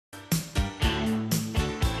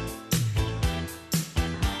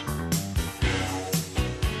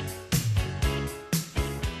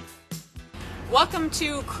Welcome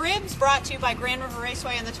to Cribs, brought to you by Grand River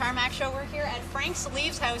Raceway and the Tarmac Show. We're here at Frank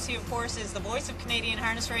Salive's house. He, of course, is the voice of Canadian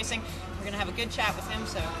harness racing. We're going to have a good chat with him,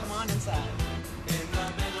 so come on inside.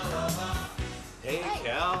 Hey,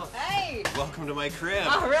 Cal. Hey. Welcome to my crib.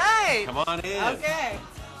 All right. Come on in. Okay.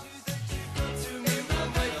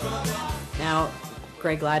 Now,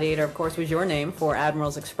 Grey Gladiator, of course, was your name for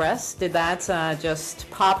Admiral's Express. Did that just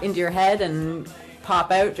pop into your head and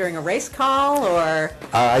pop out during a race call, or?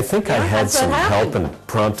 I think I had some help and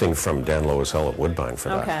prompting from Dan Loisel at Woodbine for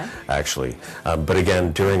that, actually. But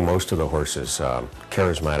again, during most of the horses,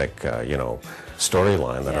 charismatic,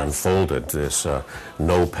 storyline that unfolded, this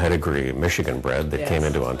no pedigree Michigan bred that came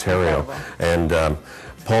into Ontario. And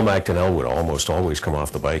Paul McDonnell would almost always come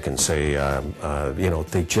off the bike and say,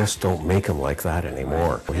 they just don't make him like that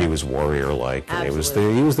anymore. He was warrior-like, and he was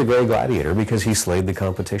the Grey Gladiator because he slayed the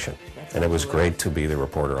competition. And it was great to be the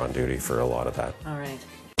reporter on duty for a lot of that. All right.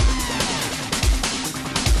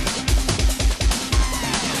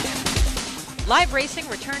 Live racing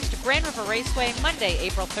returns to Grand River Raceway Monday,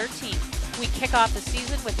 April 13th. We kick off the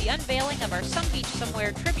season with the unveiling of our Some Beach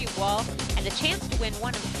Somewhere tribute wall and a chance to win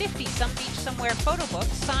one of 50 Some Beach Somewhere photo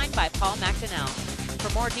books signed by Paul McDonnell.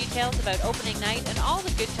 For more details about opening night and all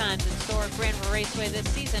the good times in store at Grand River Raceway this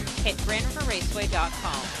season, hit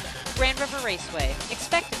grandriverraceway.com. Grand River Raceway.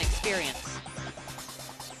 Expect an experience.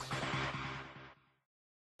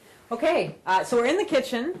 Okay, so we're in the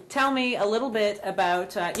kitchen. Tell me a little bit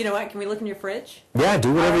about, you know what, can we look in your fridge? Yeah,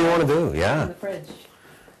 do whatever you want to do, In the fridge.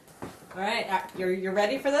 All right, you're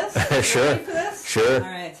ready for this? Sure. Ready for this? Sure. All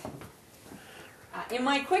right. In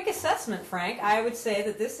my quick assessment, Frank, I would say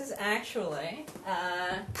that this is actually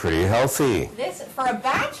pretty healthy. This, for a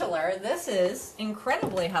bachelor, this is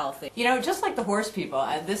incredibly healthy. You know, just like the horse people,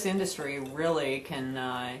 this industry really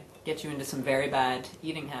can get you into some very bad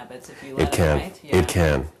eating habits if you let it, right? Yeah. It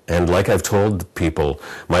can. And like I've told people,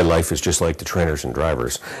 my life is just like the trainers and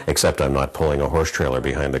drivers, except I'm not pulling a horse trailer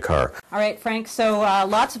behind the car. All right, Frank, so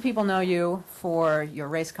lots of people know you for your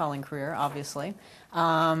race calling career, obviously.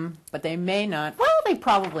 But they may not, well, they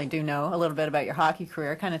probably do know a little bit about your hockey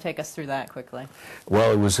career. Kind of take us through that quickly.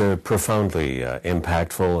 Well, it was a profoundly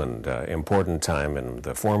impactful and important time in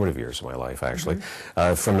the formative years of my life, actually.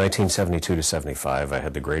 From 1972 to 75, I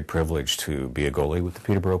had the great privilege to be a goalie with the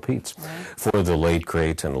Peterborough Petes for the late,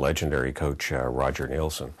 great, and legendary coach Roger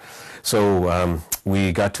Nielsen. So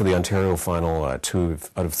we got to the Ontario final 2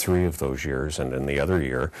 out of 3 of those years, and in the other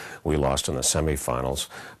year, we lost in the semifinals.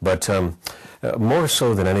 But more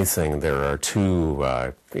so than anything, there are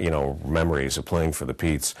 2, memories of playing for the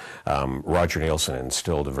Petes. Roger Nielsen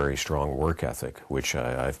instilled a very strong work ethic, which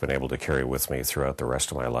I've been able to carry with me throughout the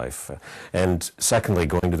rest of my life. And secondly,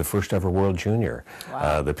 going to the first ever World Junior.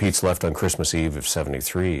 The Petes left on Christmas Eve of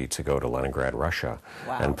 '73 to go to Leningrad, Russia,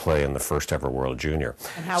 and play in the first ever World Junior.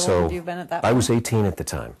 And how old had you been at that point? I was 18 at the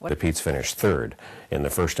time. The Petes finished 3rd in the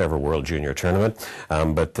first ever World Junior tournament,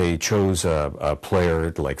 but they chose a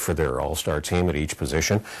player like for their all-star team at each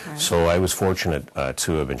position. So I was fortunate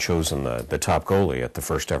to have been chosen the top goalie at the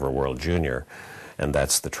first ever World Junior, and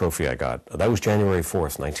that's the trophy I got. That was January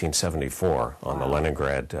 4th, 1974, on the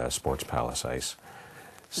Leningrad Sports Palace ice.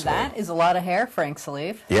 So, that is a lot of hair, Frank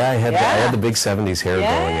Salive. Yeah, I had the big 70s hair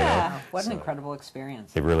going, you know. What an incredible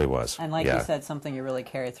experience. It really was. And like you said, something you really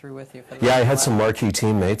carry through with you. For the I had some marquee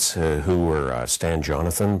teammates who were Stan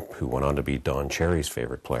Jonathan, who went on to be Don Cherry's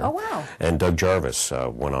favorite player. Oh, wow. And Doug Jarvis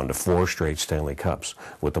went on to 4 straight Stanley Cups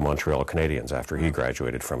with the Montreal Canadiens after he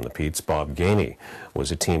graduated from the Petes. Bob Gainey was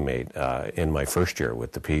a teammate in my first year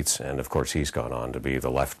with the Petes, and of course he's gone on to be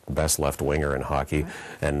the best left winger in hockey,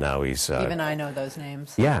 and now he's... Even I know those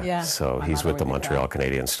names. Yeah, so he's with the Montreal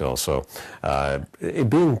Canadiens still. So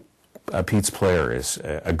being a Petes player is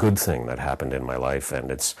a good thing that happened in my life,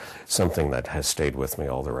 and it's something that has stayed with me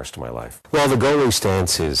all the rest of my life. Well, the goalie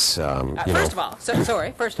stance is, First of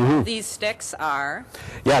all, these sticks are...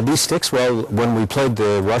 Yeah, these sticks, well, when we played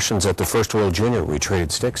the Russians at the first World Junior, we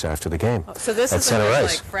traded sticks after the game. So this isn't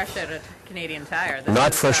just like fresh out of Canadian Tire?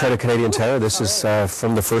 Not fresh out of Canadian Tire. This is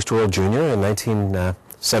from the first World Junior in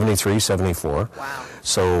 1973, 74. Wow.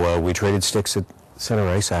 So we traded sticks at center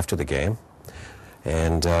ice after the game,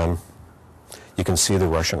 and you can see the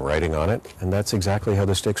Russian writing on it, and that's exactly how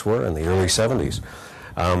the sticks were in the early 70s.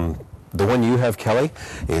 The one you have, Kelly,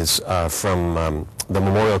 is from the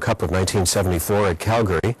Memorial Cup of 1974 at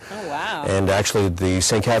Calgary. Oh, wow. And actually, the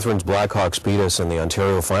St. Catharines Blackhawks beat us in the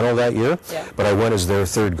Ontario final that year, but I went as their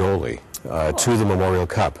 3rd goalie. To the Memorial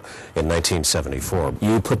Cup in 1974.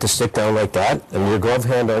 You put the stick down like that, and your glove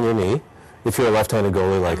hand on your knee, if you're a left-handed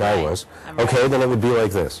goalie like I was. Okay, then it would be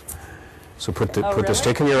like this. So put the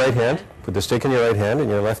stick in your right hand, put the stick in your right hand, and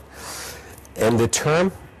your left, And the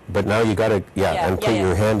term, but now you got to, and put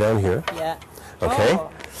your hand down here. Yeah. Okay?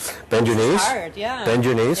 Oh, Bend your knees. hard, yeah. Bend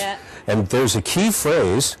your knees. Yeah. And there's a key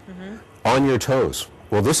phrase, on your toes.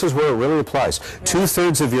 Well, this is where it really applies.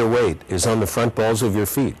 2/3 of your weight is on the front balls of your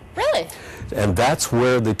feet. Really? And that's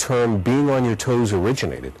where the term being on your toes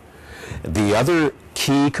originated. The other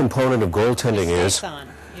key component of goaltending is Skates on,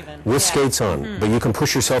 even. with skates on, but you can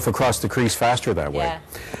push yourself across the crease faster that way. Yeah.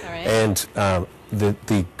 All right. And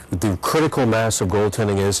the critical mass of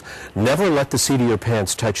goaltending is never let the seat of your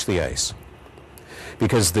pants touch the ice,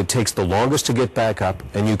 because it takes the longest to get back up,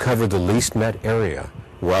 and you cover the least net area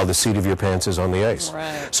while the seat of your pants is on the ice.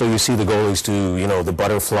 Right. So you see the goalies do, the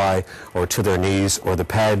butterfly or to their knees or the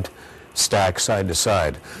pad stack side to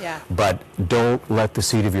side. Yeah. But don't let the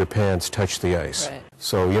seat of your pants touch the ice. Right.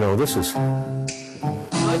 So, this is...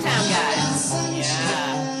 Motown guys.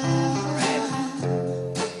 Yeah. All right.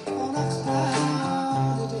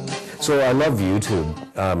 So I love YouTube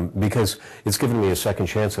because it's given me a second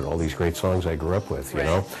chance at all these great songs I grew up with, you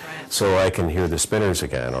know? Right. So I can hear the Spinners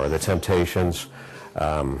again, or the Temptations,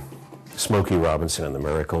 Smokey Robinson and the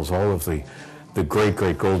Miracles, all of the great,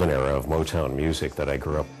 great golden era of Motown music that I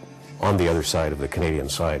grew up on the other side of the Canadian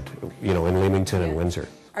side, in Leamington and Windsor.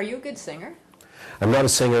 Are you a good singer? I'm not a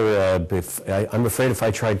singer. I'm afraid if I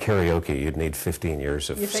tried karaoke, you'd need 15 years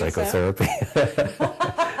of You think so? psychotherapy.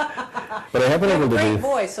 But I have been You have able a to great do...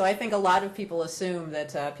 voice, so I think a lot of people assume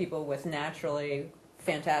that people with naturally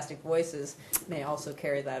fantastic voices may also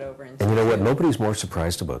carry that over into... And you know what? Nobody's more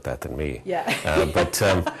surprised about that than me. Yeah. But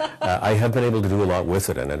I have been able to do a lot with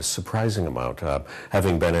it, and a surprising amount,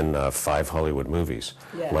 having been in 5 Hollywood movies,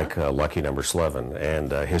 Yeah. like Lucky Number 11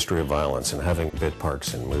 and History of Violence, and having bit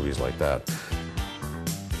parts in movies like that.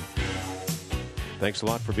 Thanks a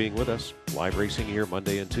lot for being with us. Live racing here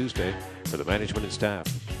Monday and Tuesday for the management and staff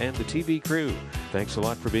and the TV crew. Thanks a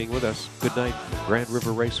lot for being with us. Good night from Grand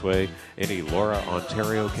River Raceway in Elora,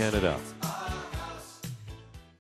 Ontario, Canada.